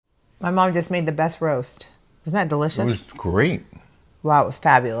My mom just made the best roast. Wasn't that delicious? It was great. Wow, it was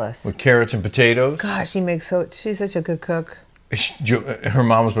fabulous. With carrots and potatoes. Gosh, she's such a good cook. Her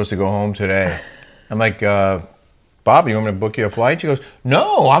mom was supposed to go home today. I'm like, Bob, you want me to book you a flight? She goes,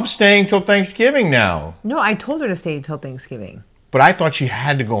 no, I'm staying till Thanksgiving now. No, I told her to stay until Thanksgiving. But I thought she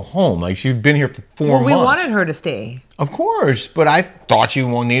had to go home. Like, she'd been here for 4 months. We wanted her to stay. Of course, but I thought she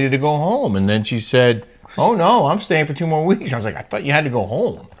needed to go home. And then she said, oh, no, I'm staying for 2 more weeks. I was like, I thought you had to go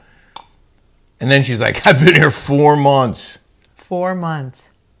home. And then she's like, I've been here 4 months. 4 months.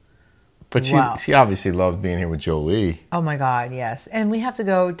 But she obviously loved being here with Jolie. Oh, my God, yes. And we have to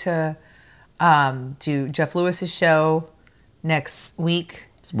go to Jeff Lewis's show next week.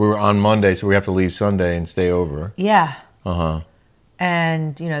 We're on Monday, so we have to leave Sunday and stay over. Yeah. Uh-huh.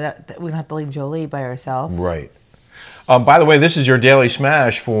 And, you know, that we don't have to leave Jolie by herself. Right. By the way, this is your Daily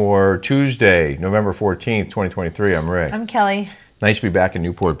Smash for Tuesday, November 14th, 2023. I'm Rick. I'm Kelly. Nice to be back in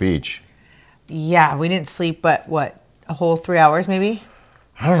Newport Beach. Yeah, we didn't sleep, but what, a whole 3 hours maybe?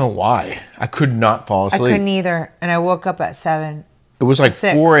 I don't know why. I could not fall asleep. I couldn't either. And I woke up at 7. It was like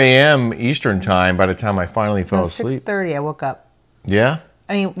 6. 4 a.m. Eastern time by the time I finally fell asleep. 6:30 I woke up. Yeah?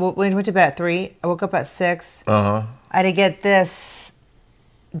 I mean, we went to bed at 3. I woke up at 6. Uh-huh. I had to get this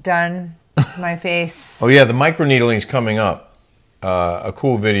done to my face. Oh, yeah, the microneedling's coming up. A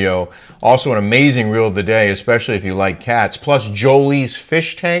cool video. Also an amazing reel of the day, especially if you like cats. Plus Jolie's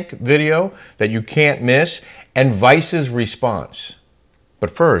fish tank video that you can't miss. And Vice's response.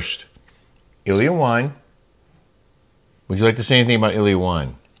 But first, Ilia Wine. Would you like to say anything about Ilia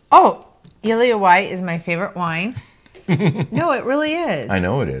Wine? Oh, Ilia White is my favorite wine. No, it really is. I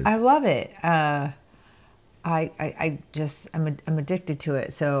know it is. I love it. I'm addicted to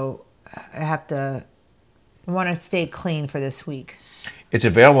it. So I want to stay clean for this week. It's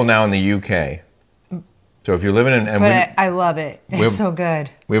available now in the UK. So if you're living in... I love it. It's so good.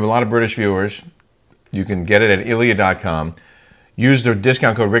 We have a lot of British viewers. You can get it at ilia.com. Use the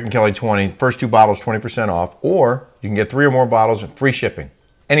discount code RickandKelly20. First 2 bottles, 20% off. Or you can get 3 or more bottles and free shipping.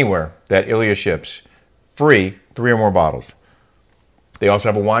 Anywhere that Ilia ships. Free 3 or more bottles. They also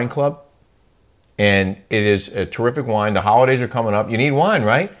have a wine club. And it is a terrific wine. The holidays are coming up. You need wine,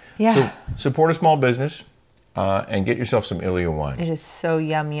 right? Yeah. So support a small business and get yourself some Ilia wine. It is so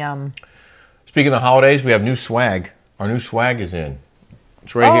yum, yum. Speaking of the holidays, we have new swag. Our new swag is in.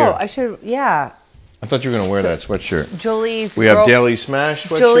 It's right here. Oh, I should, yeah. I thought you were going to wear that sweatshirt. Jolie's... We have Daily Smash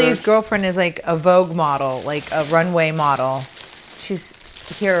sweatshirt. Jolie's girlfriend is like a Vogue model, like a runway model.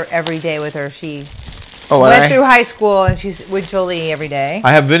 She's here every day with her. She went through high school and she's with Jolie every day.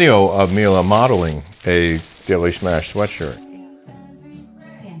 I have video of Mila modeling a Daily Smash sweatshirt.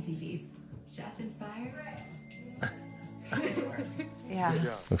 Fancy feast. Chef inspired. Yeah.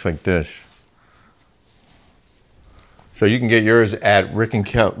 Looks like this. So you can get yours at Rick and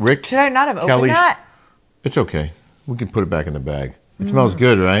Kelly. Should I not have opened that? It's okay. We can put it back in the bag. It smells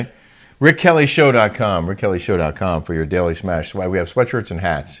good, right? RickKellyShow.com. RickKellyShow.com for your Daily Smash. We have sweatshirts and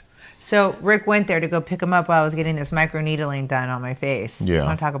hats. So Rick went there to go pick them up while I was getting this microneedling done on my face. Yeah. I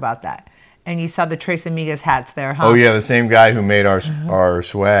want to talk about that. And you saw the Tres Amigas hats there, huh? Oh, yeah. The same guy who made our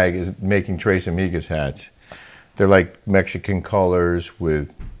swag is making Tres Amigas hats. They're like Mexican colors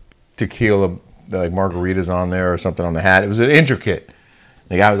with tequila, like margaritas on there or something on the hat. It was intricate.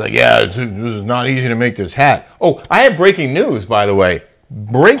 The guy was like, yeah, this is not easy to make this hat. Oh, I have breaking news, by the way.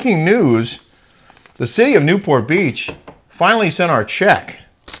 Breaking news. The city of Newport Beach finally sent our check.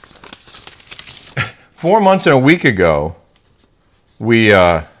 4 months and a week ago, we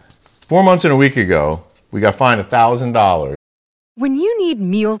got fined $1,000. When you need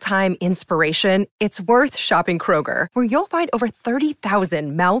mealtime inspiration, it's worth shopping Kroger, where you'll find over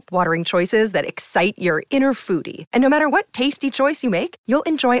 30,000 mouth-watering choices that excite your inner foodie. And no matter what tasty choice you make, you'll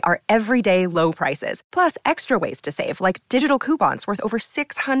enjoy our everyday low prices, plus extra ways to save, like digital coupons worth over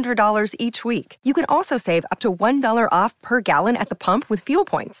 $600 each week. You can also save up to $1 off per gallon at the pump with fuel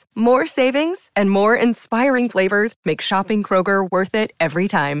points. More savings and more inspiring flavors make shopping Kroger worth it every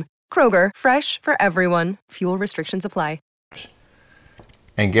time. Kroger, fresh for everyone. Fuel restrictions apply.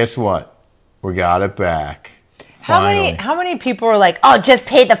 And guess what? We got it back. How many people were like, oh, just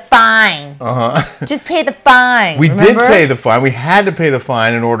pay the fine. Uh-huh. Just pay the fine. We did pay the fine. We had to pay the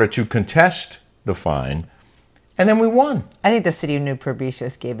fine in order to contest the fine. And then we won. I think the city of Newport Beach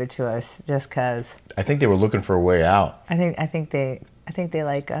just gave it to us just because. I think they were looking for a way out. I think they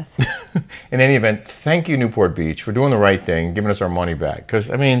like us. In any event, thank you, Newport Beach, for doing the right thing, giving us our money back. Because,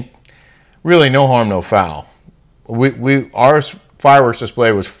 I mean, really, no harm, no foul. Our fireworks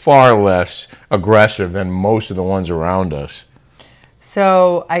display was far less aggressive than most of the ones around us.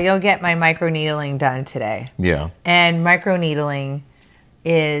 So I'll get my microneedling done today. Yeah. And microneedling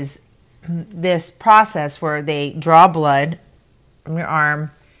is this process where they draw blood from your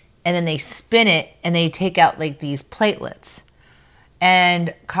arm, and then they spin it, and they take out like these platelets.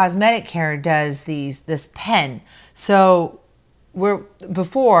 And cosmetic care does this pen. So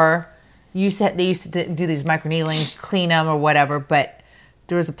before they used to do these microneedling, clean them or whatever, but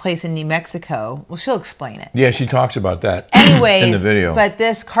there was a place in New Mexico. Well, she'll explain it. Yeah, she talks about that anyways, in the video. But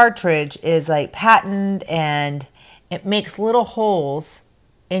this cartridge is like patented, and it makes little holes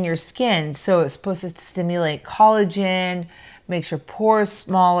in your skin. So it's supposed to stimulate collagen, makes your pores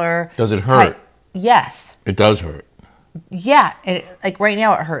smaller. Does it hurt? Yes. It does hurt. Yeah. Like right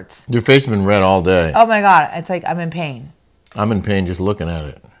now it hurts. Your face has been red all day. Oh my God. It's like I'm in pain. I'm in pain just looking at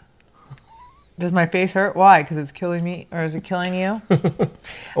it. Does my face hurt? Why? Because it's killing me, or is it killing you?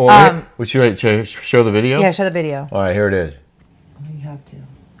 Would you like to show the video? Yeah, show the video. All right, here it is. You have to.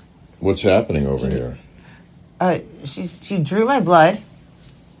 What's happening over here? She drew my blood.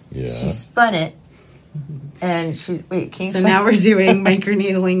 Yeah. She spun it, and wait. Can you? So now we're doing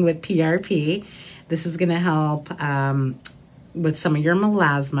microneedling with PRP. This is going to help with some of your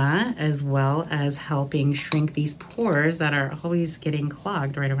melasma, as well as helping shrink these pores that are always getting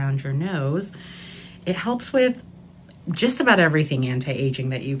clogged right around your nose. It helps with just about everything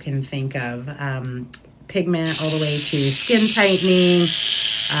anti-aging that you can think of. Pigment all the way to skin tightening,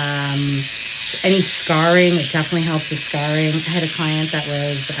 any scarring. It definitely helps with scarring. I had a client that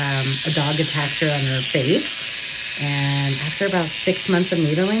was a dog attacked her on her face. And after about 6 months of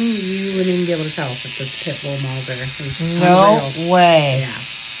needling, you wouldn't even be able to tell if this pit bull mauled her. No way. Yeah.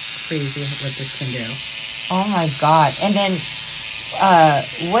 Crazy what this can do. Oh my God. And then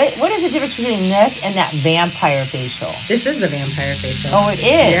what is the difference between this and that vampire facial? This is the vampire facial. Oh, it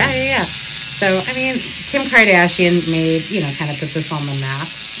is? Yeah. So, I mean, Kim Kardashian made, kind of put this on the map,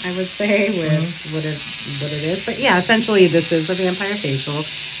 I would say, with what it is. But yeah, essentially this is a vampire facial.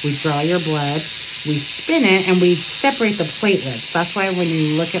 We draw your blood, we spin it, and we separate the platelets. That's why when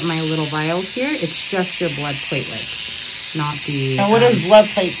you look at my little vials here, it's just your blood platelets, not the... And what does blood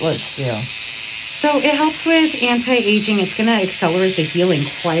platelets do? So it helps with anti-aging. It's going to accelerate the healing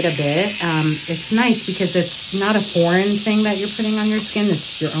quite a bit. It's nice because it's not a foreign thing that you're putting on your skin.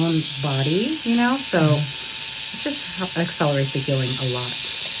 It's your own body, so it just accelerates the healing a lot.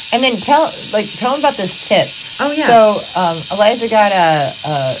 And then tell them about this tip. Oh, yeah. So Eliza got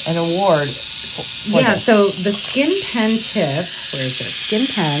an award. Yeah, so the Skin Pen tip, where is it? Skin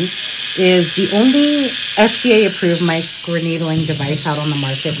Pen is the only FDA-approved microneedling device out on the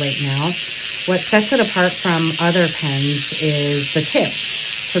market right now. What sets it apart from other pens is the tip.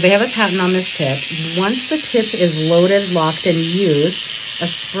 So they have a patent on this tip. Once the tip is loaded, locked, and used, a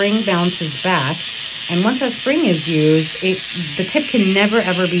spring bounces back. And once that spring is used, the tip can never,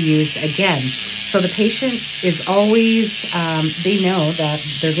 ever be used again. So the patient is always, they know that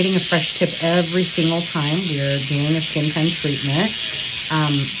they're getting a fresh tip every single time we're doing a skin pen treatment.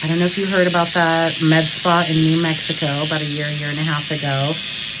 I don't know if you heard about that med spa in New Mexico about a year and a half ago.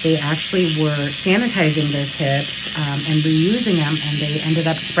 They actually were sanitizing their tips and reusing them, and they ended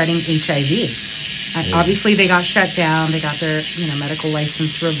up spreading HIV. And obviously, they got shut down. They got their medical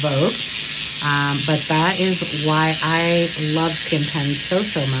license revoked. But that is why I love skin pens so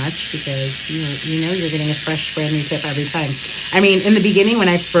much, because you're getting a fresh, brand new tip every time. I mean, in the beginning when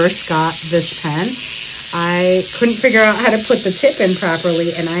I first got this pen, I couldn't figure out how to put the tip in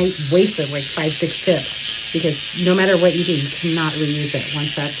properly, and I wasted like 5-6 tips. Because no matter what you do, you cannot reuse it.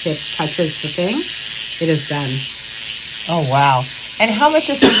 Once that tip touches the thing, it is done. Oh, wow. And how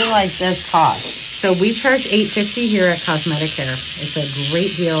much does something like this cost? So we charge $850 here at Cosmetic Care. It's a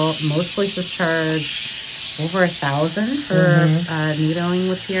great deal. Most places charge over $1,000 for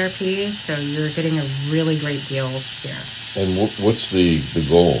needling with PRP. So you're getting a really great deal here. And what's the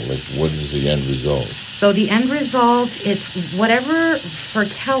goal? Like, what is the end result? So the end result, it's whatever for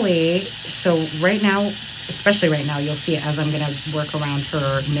Kelly. So right now, especially right now, you'll see it as I'm going to work around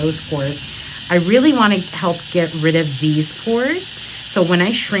her nose pores. I really want to help get rid of these pores. So when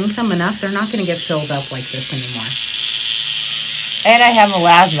I shrink them enough, they're not going to get filled up like this anymore. And I have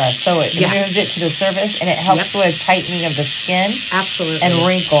melasma, so it moves it to the surface, and it helps with tightening of the skin. Absolutely. And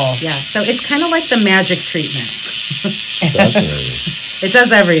wrinkles. Yeah, so it's kind of like the magic treatment. Fascinating. It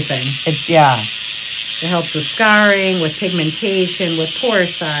does everything. It helps with scarring, with pigmentation, with pore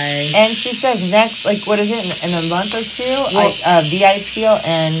size. And she says next, what is it, in a month or two? VI peel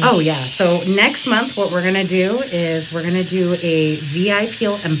and... Oh, yeah. So next month, what we're going to do is we're going to do a VI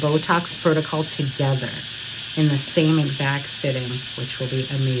peel and Botox protocol together in the same exact sitting, which will be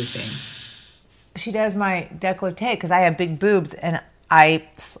amazing. She does my décolleté because I have big boobs, and I'm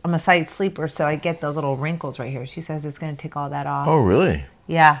a side sleeper, so I get those little wrinkles right here. She says it's going to take all that off. Oh, really?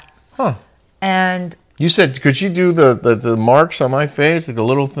 Yeah. And You said, could you do the marks on my face, like the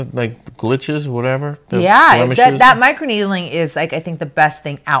little like glitches, whatever? The blemishes? that microneedling is like I think the best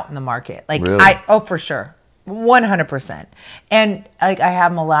thing out in the market. Like Really? For sure, 100%. And like I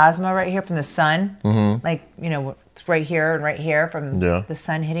have melasma right here from the sun, like it's right here and right here from the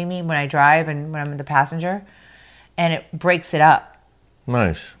sun hitting me when I drive and when I'm the passenger, and it breaks it up.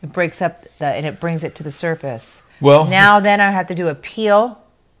 Nice. It breaks up and it brings it to the surface. Well, then I have to do a peel.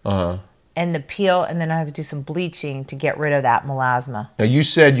 And the peel, and then I have to do some bleaching to get rid of that melasma. Now, you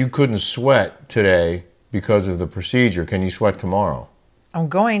said you couldn't sweat today because of the procedure. Can you sweat tomorrow? I'm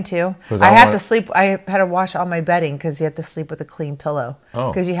going to. I have to sleep. I had to wash all my bedding because you have to sleep with a clean pillow.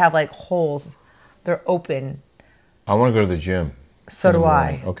 Because you have like holes. They're open. I want to go to the gym. So do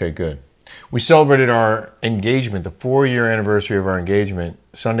I. Okay, good. We celebrated our engagement, the 4-year anniversary of our engagement,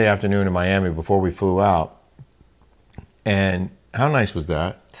 Sunday afternoon in Miami before we flew out. And how nice was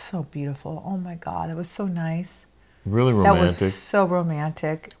that? So beautiful. Oh my God, it was so nice. Really romantic. That was so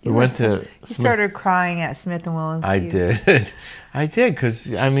romantic. You started crying at Smith and Williams. I did. I did,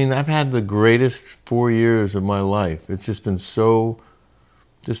 because, I mean, I've had the greatest 4 years of my life. It's just been just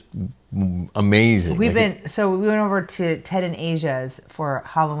amazing. We went over to Ted and Asia's for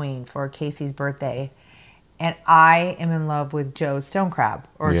Halloween for Casey's birthday, and I am in love with Joe's stone crab,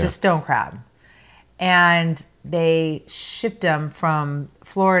 or just stone crab. And they shipped them from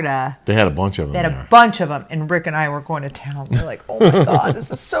Florida. They had a bunch of them. They had a bunch of them, and Rick and I were going to town. We're like, oh my God, this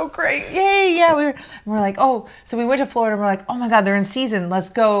is so great. Yay, yeah. We're like, oh. So we went to Florida, and we're like, oh my God, they're in season.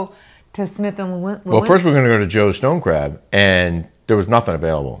 Let's go to Smith and Williams. Well, first we're going to go to Joe's Stone Crab, and there was nothing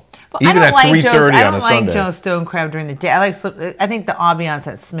available. Well, Even at 3:30 on a Sunday. I don't like Joe's Stone Crab during the day. I think the ambiance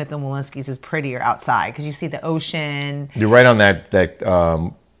at Smith and Walensky's is prettier outside because you see the ocean. You're right on that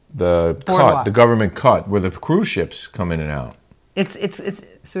the Boardwalk. cut, the government cut, where the cruise ships come in and out. It's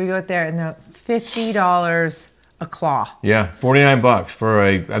so we go out there and they're $50 a claw. Yeah, $49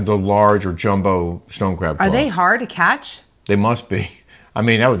 for the large or jumbo stone crab claw. Are they hard to catch? They must be. I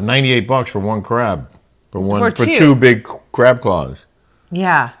mean, that was $98 for one crab, for two. 2 big crab claws.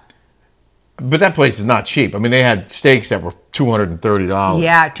 Yeah. But that place is not cheap. I mean, they had steaks that were $230.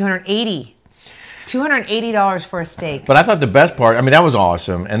 Yeah, $280 for a steak. But I thought the best part, I mean, that was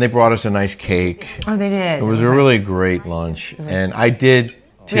awesome. And they brought us a nice cake. Oh, they did. It was a really great lunch. And I did we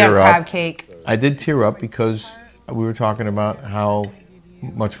had tear crab up. cake. I did tear up because we were talking about how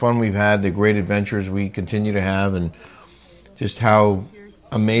much fun we've had, the great adventures we continue to have, and just how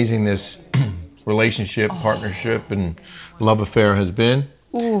amazing this relationship, partnership, and love affair has been.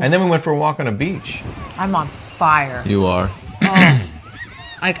 Ooh. And then we went for a walk on a beach. I'm on fire. You are.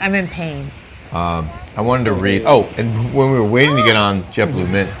 I'm in pain. I wanted to read. Oh, and when we were waiting to get on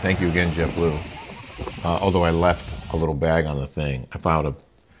JetBlue Mint, thank you again, JetBlue. Although I left a little bag on the thing, I filed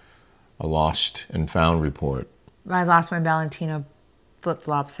a lost and found report. I lost my Valentino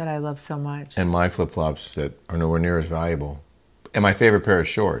flip-flops that I love so much. And my flip-flops that are nowhere near as valuable. And my favorite pair of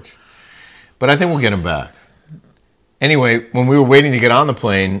shorts. But I think we'll get them back. Anyway, when we were waiting to get on the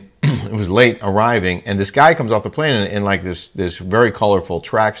plane, it was late arriving, and this guy comes off the plane in like this very colorful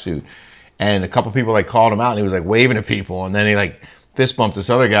tracksuit. And a couple people like called him out, and he was like waving at people, and then he like fist bumped this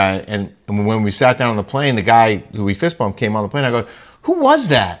other guy. And when we sat down on the plane, the guy who we fist bumped came on the plane. I go, "Who was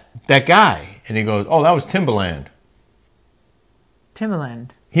that guy?" And he goes, "Oh, that was Timbaland."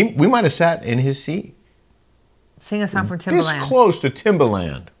 Timbaland. We might have sat in his seat. Sing a song from Timbaland. This close to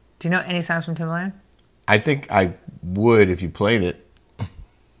Timbaland. Do you know any songs from Timbaland? I think I would if you played it.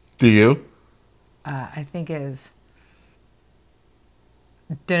 Do you? I think it is.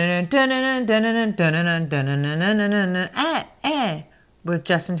 With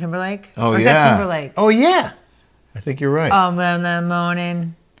Justin Timberlake. Oh, or is yeah. that Timberlake? Oh, yeah. I think you're right. Oh, well, in the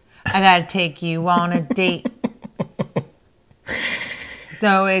morning, I gotta take you on a date.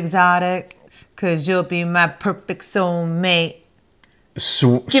 So exotic, 'cause you'll be my perfect soulmate.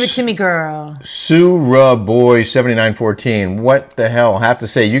 Give it to me, girl. Sura Boy 7914. What the hell? I have to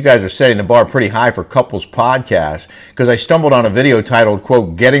say, you guys are setting the bar pretty high for couples podcasts, because I stumbled on a video titled,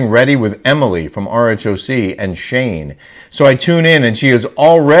 quote, "Getting Ready with Emily" from RHOC and Shane. So I tune in, and she is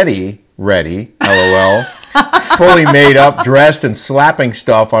already ready, LOL, fully made up, dressed, and slapping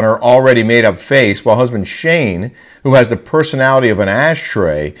stuff on her already made up face, while husband Shane, who has the personality of an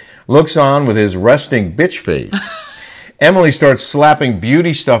ashtray, looks on with his resting bitch face. Emily starts slapping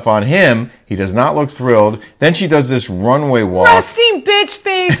beauty stuff on him. He does not look thrilled. Then she does this runway walk. Resting bitch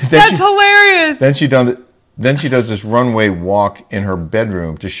face. That's hilarious. Then she does this runway walk in her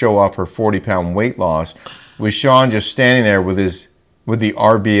bedroom to show off her 40-pound weight loss, with Sean just standing there with the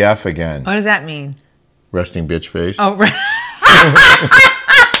RBF again. What does that mean? Resting bitch face. Oh, right.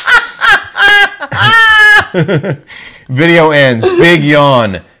 Video ends. Big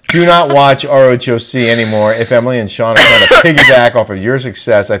yawn. Do not watch ROHOC anymore. If Emily and Sean are trying to piggyback off of your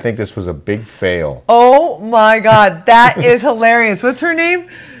success, I think this was a big fail. Oh my God, that is hilarious. What's her name?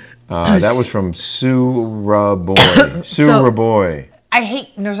 That was from Sue Raboy. Sue Raboy. I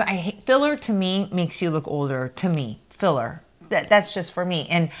hate filler. To me, makes you look older. To me, filler. That's just for me.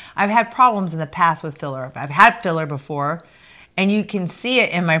 And I've had problems in the past with filler. I've had filler before, and you can see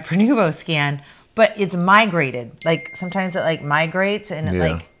it in my Prenuvo scan, but it's migrated. Like sometimes it like migrates, and it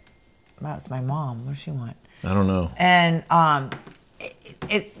like. Wow, it's my mom. What does she want? I don't know. And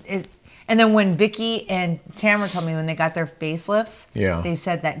and then when Vicky and Tamara told me when they got their facelifts, they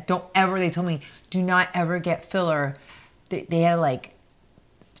said that they told me, do not ever get filler. They had to like,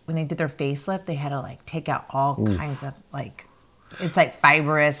 when they did their facelift, they had to like take out all kinds of like, it's like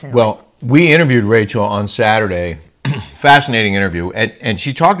fibrous. And well, we interviewed Rachel on Saturday. Fascinating interview. And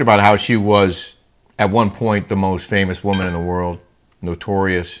she talked about how she was at one point the most famous woman in the world,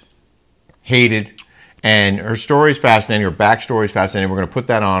 notorious, hated, and her story is fascinating. Her backstory is fascinating. We're going to put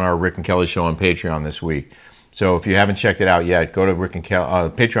that on our Rick and Kelly show on Patreon this week. So if you haven't checked it out yet, go to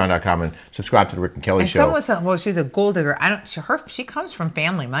patreon.com and subscribe to the Rick and Kelly show. Someone said, "Well, she's a gold digger." She comes from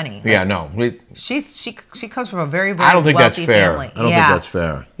family money. Yeah, no, she comes from a very, very I don't think that's fair. family. I don't think that's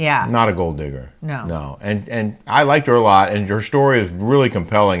fair. Yeah, not a gold digger. No. And I liked her a lot, and her story is really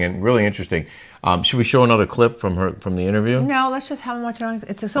compelling and really interesting. Should we show another clip from the interview? No, let's just have them watch it on.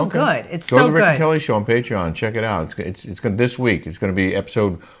 It's so good. It's go so to the Rick good. and Kelly show on Patreon. Check it out. It's going this week. It's going to be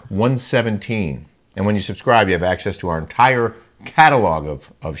episode 117. And when you subscribe, you have access to our entire catalog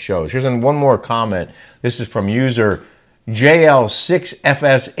of shows. Here's one more comment. This is from user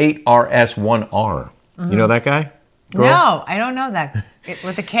JL6FS8RS1R. You know that guy? Girl? No, I don't know that.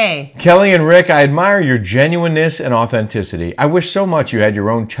 With a K. Kelly and Rick, I admire your genuineness and authenticity. I wish so much you had your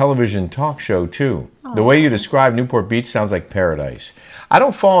own television talk show, too. Aww. The way you describe Newport Beach sounds like paradise. I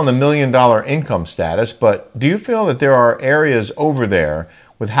don't fall in the $1 million income status, but do you feel that there are areas over there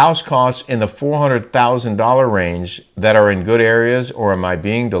with house costs in the $400,000 range that are in good areas, or am I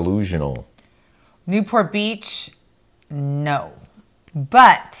being delusional? Newport Beach, no.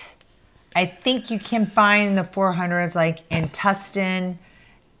 But I think you can find the 400s like in Tustin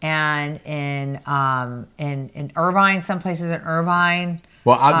and in Irvine, some places in Irvine.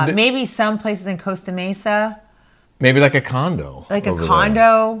 Well, maybe some places in Costa Mesa. Maybe like a condo. Like a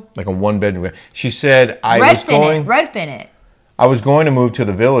condo. There. Like a one-bedroom. She said, Redfin it. I was going to move to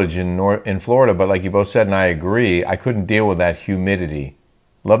the Village in Florida, but like you both said, and I agree, I couldn't deal with that humidity.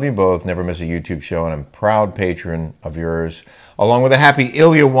 Love you both. Never miss a YouTube show, and I'm a proud patron of yours, along with a happy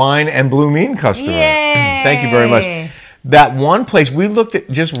Ilya Wine and Blue Mean customer. Yay! Thank you very much. That one place, we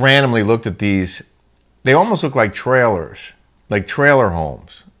just randomly looked at these. They almost look like trailers, like trailer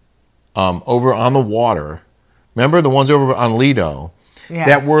homes over on the water. Remember the ones over on Lido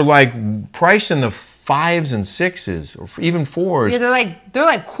that were like priced in the 5s and 6s or even 4s. Yeah, they're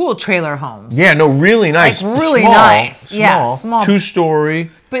like cool trailer homes. Yeah, no, really nice. Like really small, nice. Small, yeah, small. 2-story.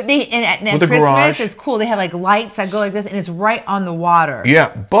 But at Christmas garage. is cool. They have like lights that go like this, and it's right on the water.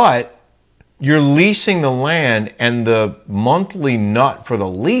 Yeah, but you're leasing the land, and the monthly nut for the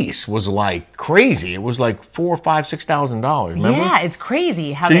lease was like crazy. It was like $4,000, $5,000, $6,000. Remember? Yeah, it's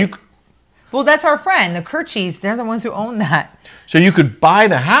crazy how Well, that's our friend, the Kirchies. They're the ones who own that. So you could buy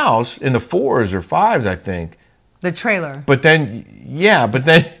the house in the 4s or 5s, I think. The trailer. But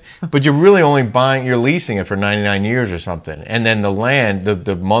you're really only you're leasing it for 99 years or something. And then the land,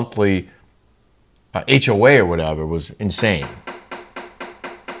 the monthly HOA or whatever was insane.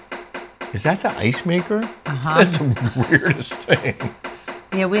 Is that the ice maker? Uh-huh. That's the weirdest thing.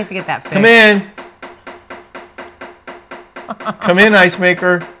 Yeah, we have to get that fixed. Come in. Come in, ice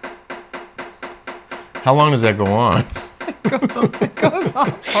maker. How long does that go on? It goes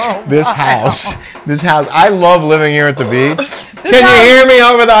on for a while. This house. I love living here at the beach. Can you hear me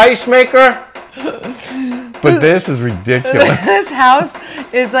over the ice maker? But this is ridiculous. This house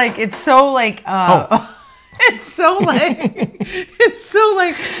is like, it's so like,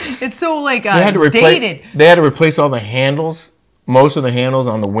 dated. They had to replace all the handles. Most of the handles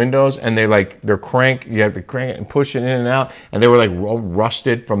on the windows, and they're crank. You have to crank it and push it in and out, and they were like all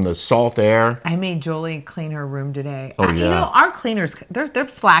rusted from the salt air. I made Jolie clean her room today. Oh yeah. You know, our cleaners, they're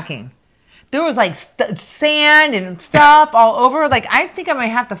slacking. There was like sand and stuff all over. Like I think I might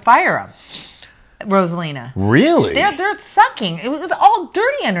have to fire them, Rosalina. Really? They're sucking. It was all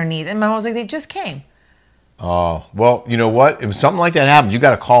dirty underneath, and my mom was like, they just came. Oh, well, you know what? If something like that happens, you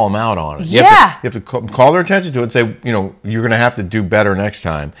got to call them out on it. You Yeah. have to call their attention to it and say, you're going to have to do better next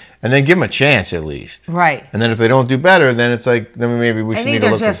time. And then give them a chance at least. Right. And then if they don't do better, then it's like, then maybe we should need to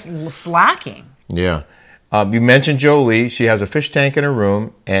look. I think they're just slacking. Yeah. You mentioned Jolie. She has a fish tank in her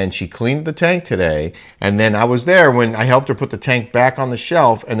room, and she cleaned the tank today. And then I was there when I helped her put the tank back on the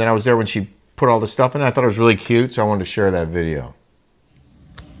shelf, and then I was there when she put all the stuff in it. I thought it was really cute, so I wanted to share that video.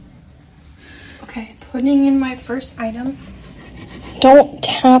 Okay, putting in my first item. Don't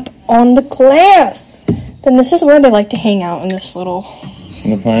tap on the glass. Then this is where they like to hang out, in this little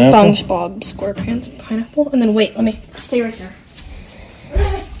SpongeBob SquarePants pineapple. And then wait, let me stay right there.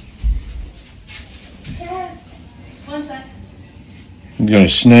 One sec. You got a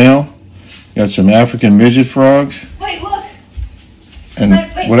snail. You got some African midget frogs. Wait, look. And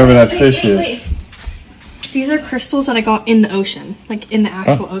whatever that fish is. These are crystals that I got in the ocean, like in the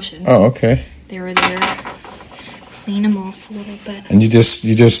actual ocean. Oh, okay. They were there. Clean them off a little bit. And you just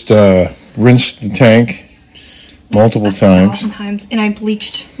rinsed the tank multiple times. And I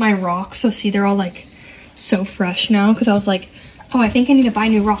bleached my rocks, so see, they're all like so fresh now. Because I was like, oh, I think I need to buy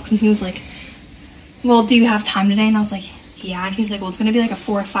new rocks. And he was like, well, do you have time today? And I was like, yeah. And he was like, well, it's gonna be like a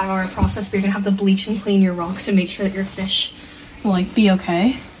 4 or 5 hour process, but you're gonna have to bleach and clean your rocks to make sure that your fish will like be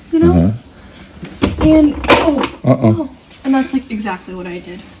okay, you know. And and that's like exactly what I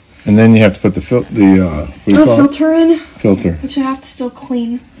did. And then you have to put the filter in. Filter. Which I have to still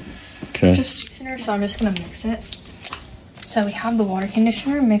clean. Okay. So I'm just gonna mix it. So we have the water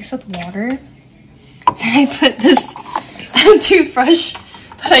conditioner mixed with water. And I put this toothbrush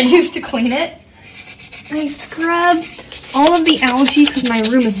that I used to clean it. I scrubbed all of the algae because my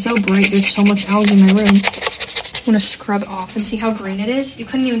room is so bright. There's so much algae in my room. I'm gonna scrub it off and see how green it is. You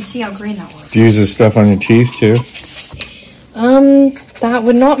couldn't even see how green that was. Do you use this stuff on your teeth too? That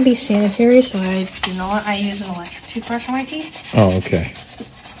would not be sanitary, so I do not. I use an electric toothbrush on my teeth. Oh, okay.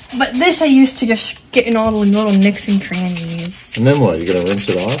 But this I used to just get in all the little nicks and crannies. And then what? You gonna rinse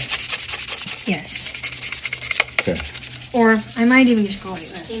it off? Yes. Okay. Or I might even just go like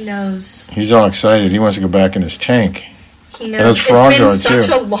this. He knows. He's all excited. He wants to go back in his tank. He knows. Those frogs it's been are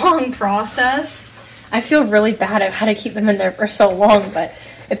such a long process. I feel really bad. I've had to keep them in there for so long, but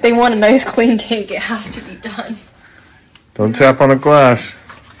if they want a nice clean tank, it has to be done. Don't tap on the glass.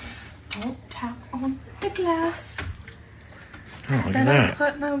 Don't tap on the glass. Oh, look at Then that. I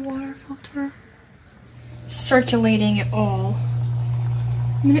put my water filter, circulating it all.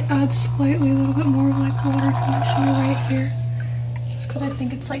 I'm gonna add slightly a little bit more of like water conditioner right here, just because I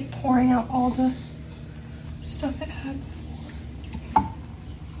think it's like pouring out all the stuff it had.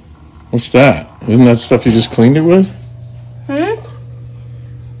 What's that? Isn't that stuff you just cleaned it with?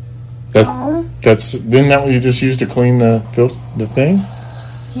 Isn't that what you just used to clean the thing?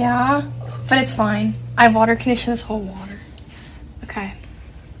 Yeah, but it's fine. I water condition this whole water. Okay.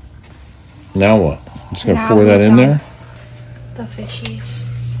 Now what? Just gonna Now pour that we're in done. there? The fishies.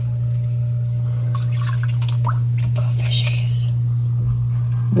 Go fishies.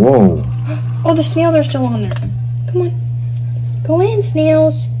 Whoa. Oh, the snails are still on there. Come on. Go in,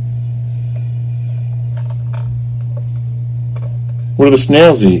 snails. What do the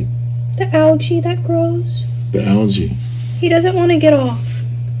snails eat? The algae that grows. The algae. He doesn't want to get off.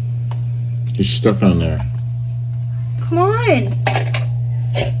 He's stuck on there. Come on.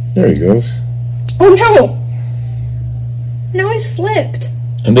 There he goes. Oh, no. Now he's flipped.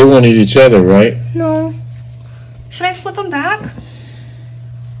 And they won't eat each other, right? No. Should I flip him back?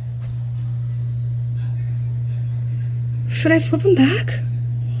 Should I flip him back?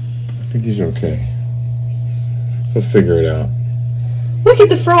 I think he's okay. He'll figure it out. Look at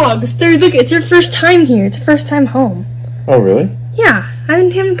the frogs. Look, it's their first time here. It's first time home. Oh, really? Yeah, I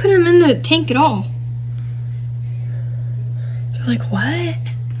haven't put them in the tank at all. They're like, what?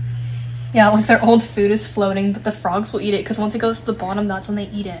 Yeah, like their old food is floating, but the frogs will eat it because once it goes to the bottom, that's when they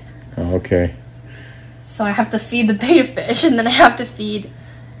eat it. Oh, okay. So I have to feed the betta fish, and then I have to feed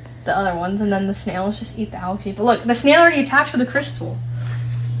the other ones, and then the snails just eat the algae. But look, the snail already attached to the crystal.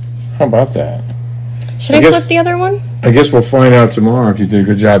 How about that? Should I flip the other one? I guess we'll find out tomorrow if you did a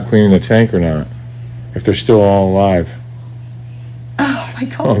good job cleaning the tank or not. If they're still all alive. Oh my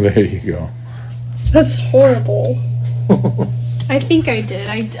god. Oh, there you go. That's horrible. I think I did.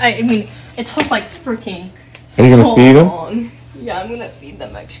 I mean, it took like freaking Are you gonna feed them? long. Yeah, I'm gonna feed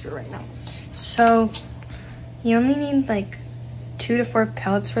them extra right now. So, you only need like 2 to 4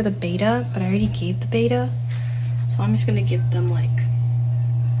 pellets for the betta, but I already gave the betta. So I'm just gonna give them like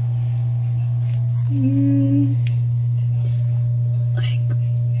like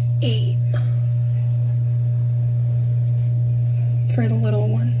 8 for the little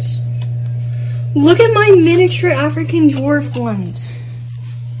ones. Look at my miniature African dwarf ones.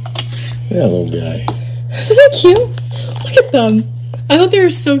 Yeah, little guy. Isn't that cute? Look at them. I thought they were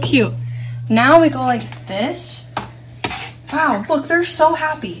so cute. Now we go like this. Wow, look, they're so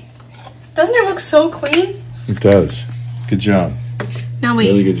happy. Doesn't it look so clean? It does. Good job. Now wait.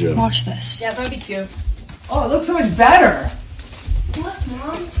 Really good job. Watch this. Yeah, that'd be cute. Oh, it looks so much better. What,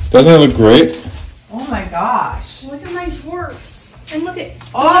 Mom? Doesn't it look great? Oh my gosh. Look at my dwarfs. And look at.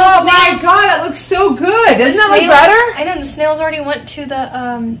 Oh my god, that looks so good. Doesn't that look better? I know, the snails already went to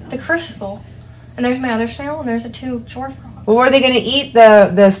the crystal. And there's my other snail, and there's the 2 dwarf frogs. Well, where are they going to eat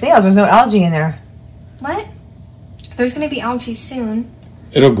the snails? There's no algae in there. What? There's going to be algae soon.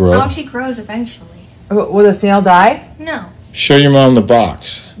 It'll grow. Algae grows eventually. Will the snail die? No. Show your mom the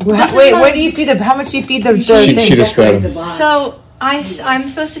box. Wait, what do you feed them? How much do you feed them? She just fed them. So I'm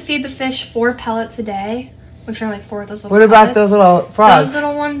supposed to feed the fish 4 pellets a day, which are like 4 of those little What about pellets. those little frogs? Those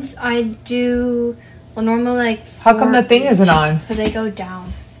little ones I do, well, normally like 4. How come the thing isn't on? Because they go down.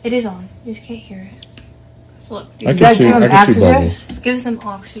 It is on. You just can't hear it. So look. I Does can that see. give them I can see oxygen? bubbles. It gives them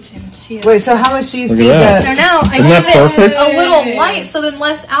oxygen. See it? Wait, so how much do you Look feed at So the... now I Isn't that give it perfect? a little light so then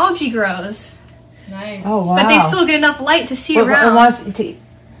less algae grows. Nice. Oh, wow. But they still get enough light to see But around. unless can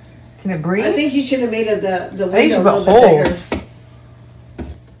it breathe? I think you should have made it the I think you window a should little put bit holes. bigger.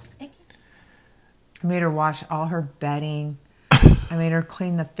 I made her wash all her bedding. I made her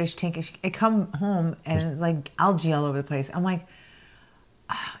clean the fish tank. I come home and it's like algae all over the place. I'm like,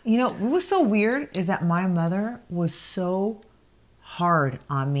 you know, what was so weird is that my mother was so hard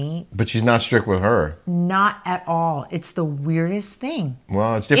on me. But she's not strict with her. Not at all. It's the weirdest thing.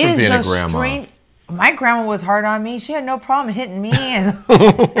 Well, it's different being a grandma. My grandma was hard on me. She had no problem hitting me and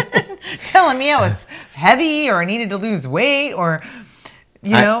telling me I was heavy or I needed to lose weight or,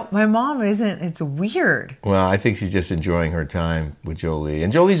 you know, my mom isn't. It's weird. Well, I think she's just enjoying her time with Jolie.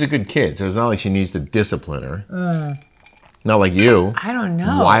 And Jolie's a good kid, so it's not like she needs to discipline her. Not like you. I don't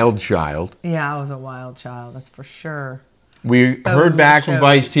know. Wild child. Yeah, I was a wild child. That's for sure. We heard back from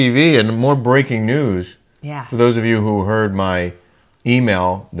Vice TV and more breaking news. Yeah. For those of you who heard my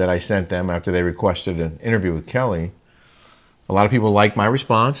email that I sent them after they requested an interview with Kelly, a lot of people liked my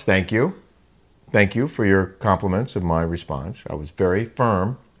response. Thank you. Thank you for your compliments of my response. I was very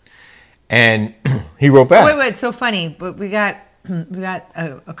firm. And he wrote back. Wait, it's so funny. But we got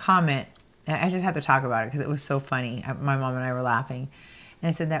a comment. I just have to talk about it because it was so funny. My mom and I were laughing. And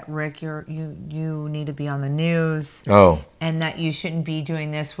I said that, Rick, you need to be on the news. Oh. And that you shouldn't be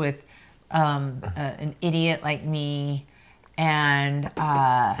doing this with an idiot like me. And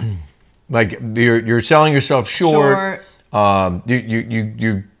like you're selling yourself short.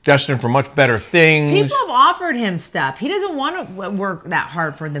 You're destined for much better things. People have offered him stuff. He doesn't want to work that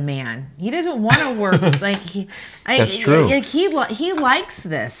hard for the man. He doesn't want to work That's true. Like he likes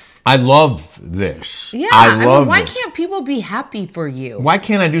this. I love this. Yeah, I love why this. can't people be happy for you? Why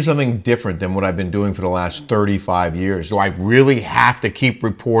can't I do something different than what I've been doing for the last 35 years? Do I really have to keep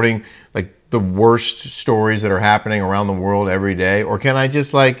reporting like the worst stories that are happening around the world every day? Or can I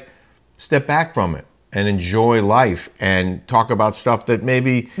just like step back from it and enjoy life and talk about stuff that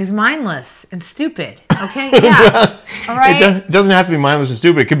maybe is mindless and stupid? Okay, yeah. All right. It doesn't have to be mindless and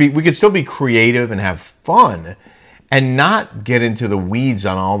stupid. It could be. We could still be creative and have fun and not get into the weeds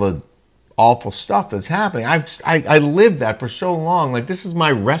on all the awful stuff that's happening. I lived that for so long. Like, this is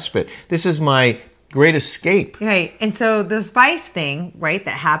my respite. This is my great escape. Right. And so the spice thing, right,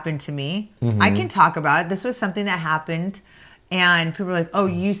 that happened to me, I can talk about it. This was something that happened, and people were like, oh,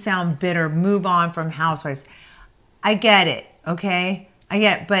 you sound bitter. Move on from Housewives. I get it, okay? I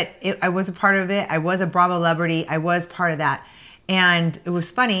get it, but I was a part of it. I was a Bravo celebrity. I was part of that. And it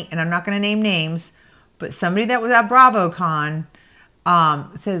was funny, and I'm not going to name names, but somebody that was at BravoCon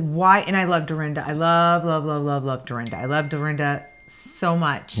said, why? And I love Dorinda. I love Dorinda. I love Dorinda so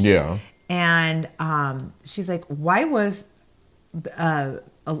much. Yeah. And she's like, why was Dorinda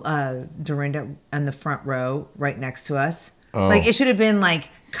on the front row right next to us? Oh. Like, it should have been like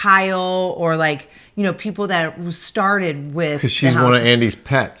Kyle or like, you know, people that started with. Because she's one of Andy's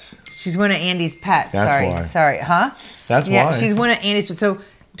pets. She's one of Andy's pets. That's why. Sorry, huh? That's yeah, why. she's one of Andy's pets. So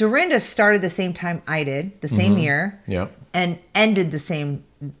Dorinda started the same time I did, the same year. Yeah. And ended the same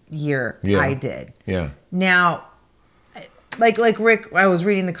year I did. Yeah. Now, like Rick, I was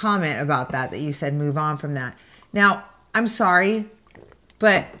reading the comment about that you said move on from that. Now, I'm sorry,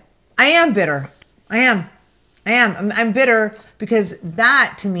 but I am bitter. I am. I'm bitter because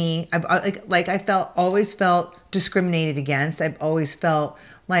that to me, I've I always felt discriminated against. I've always felt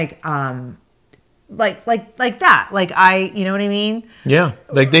like that. Like you know what I mean? Yeah.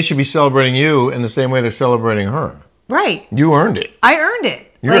 Like, they should be celebrating you in the same way they're celebrating her. Right. You earned it. I earned it.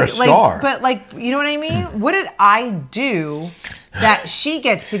 You're a star. But you know what I mean? What did I do that she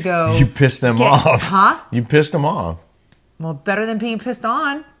gets to go? You pissed them off. Huh? You pissed them off. Well, better than being pissed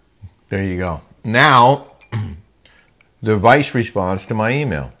on. There you go. Now, the Vice response to my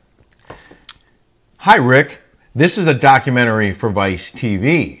email. Hi, Rick. This is a documentary for Vice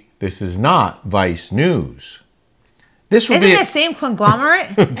TV. This is not Vice News. This would Isn't be it the same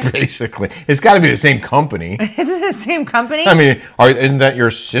conglomerate? basically. It's got to be the same company. Isn't it the same company? I mean, isn't that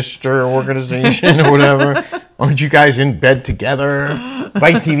your sister organization or whatever? Aren't you guys in bed together?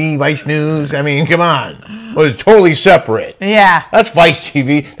 Vice TV, Vice News. I mean, come on. Well, it's totally separate. Yeah. That's Vice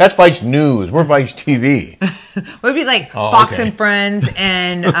TV. That's Vice News. We're Vice TV. It would be like Oh, Fox okay. and Friends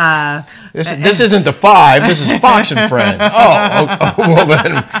and This isn't the 5. This is Fox and Friends. Oh, well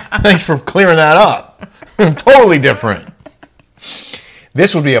then, thanks for clearing that up. Totally different.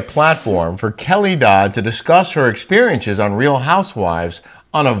 This would be a platform for Kelly Dodd to discuss her experiences on Real Housewives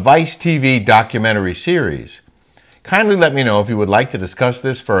on a Vice TV documentary series. Kindly let me know if you would like to discuss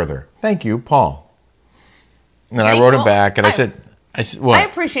this further. Thank you, Paul. And then I wrote him back and I said, what? I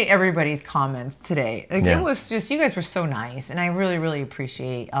appreciate everybody's comments today. Like, Yeah. It was just, you guys were so nice, and I really, really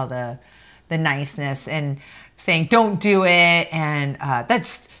appreciate all the niceness and saying don't do it, and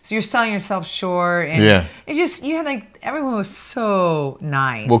so you're selling yourself short, and Yeah. it just, you had like, everyone was so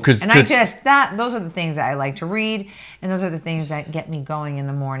nice. Well, those are the things that I like to read, and those are the things that get me going in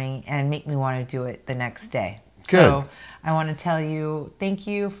the morning and make me want to do it the next day. Good. So I want to tell you, thank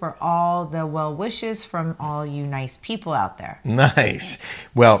you for all the well wishes from all you nice people out there. Nice.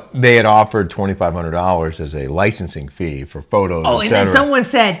 Well, they had offered $2,500 as a licensing fee for photos, Oh, and etc. then someone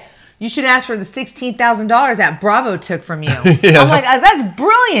said, you should ask for the $16,000 that Bravo took from you. I'm like, that's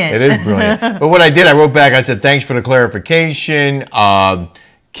brilliant. It is brilliant. But what I did, I wrote back, I said, thanks for the clarification.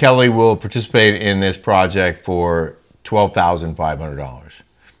 Kelly will participate in this project for $12,500.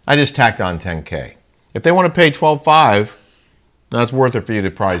 I just tacked on $10K. If they want to pay $12,500, that's worth it for you to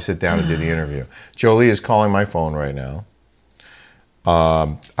probably sit down and do the interview. Jolie is calling my phone right now.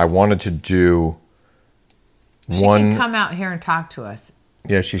 I wanted to do She can come out here and talk to us.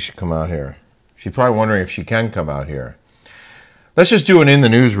 Yeah, she should come out here. She's probably wondering if she can come out here. Let's just do an in the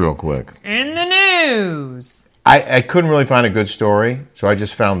news real quick. In the news. I couldn't really find a good story, so I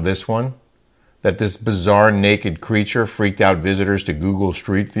just found this one. That this bizarre naked creature freaked out visitors to Google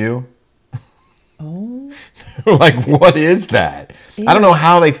Street View. Oh. Like, what is that? I don't know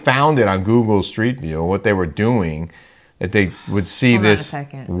how they found it on Google Street View, what they were doing, that they would see Hold on a this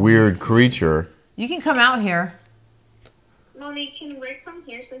second. weird creature. You can come out here. Mommy, can Rick come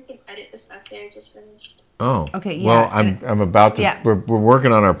here so we can edit this essay I just finished? Oh. Okay, yeah. Well, I'm about to. Yeah. We're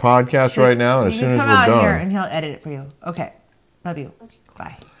working on our podcast right now, and as You soon can as come we're out done. here and he'll edit it for you. Okay. Love you.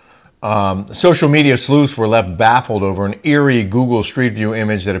 Bye. Social media sleuths were left baffled over an eerie Google Street View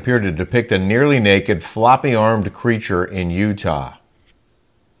image that appeared to depict a nearly naked, floppy-armed creature in Utah.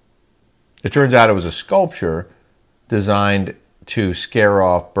 It turns out it was a sculpture designed to scare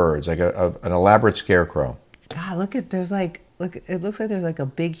off birds, like an elaborate scarecrow. God, look, it looks like there's like a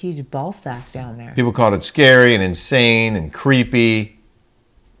big, huge ball sack down there. People called it scary and insane and creepy.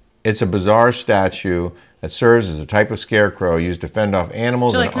 It's a bizarre statue that serves as a type of scarecrow used to fend off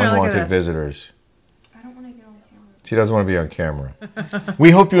animals Julie, and come here, look at unwanted this. visitors. I don't want to get on camera. She doesn't want to be on camera. We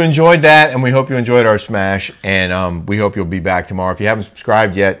hope you enjoyed that, and we hope you enjoyed our smash, and we hope you'll be back tomorrow. If you haven't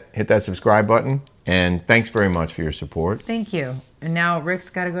subscribed yet, hit that subscribe button, and thanks very much for your support. Thank you. And now Rick's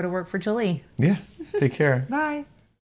got to go to work for Jolie. Yeah, take care. Bye.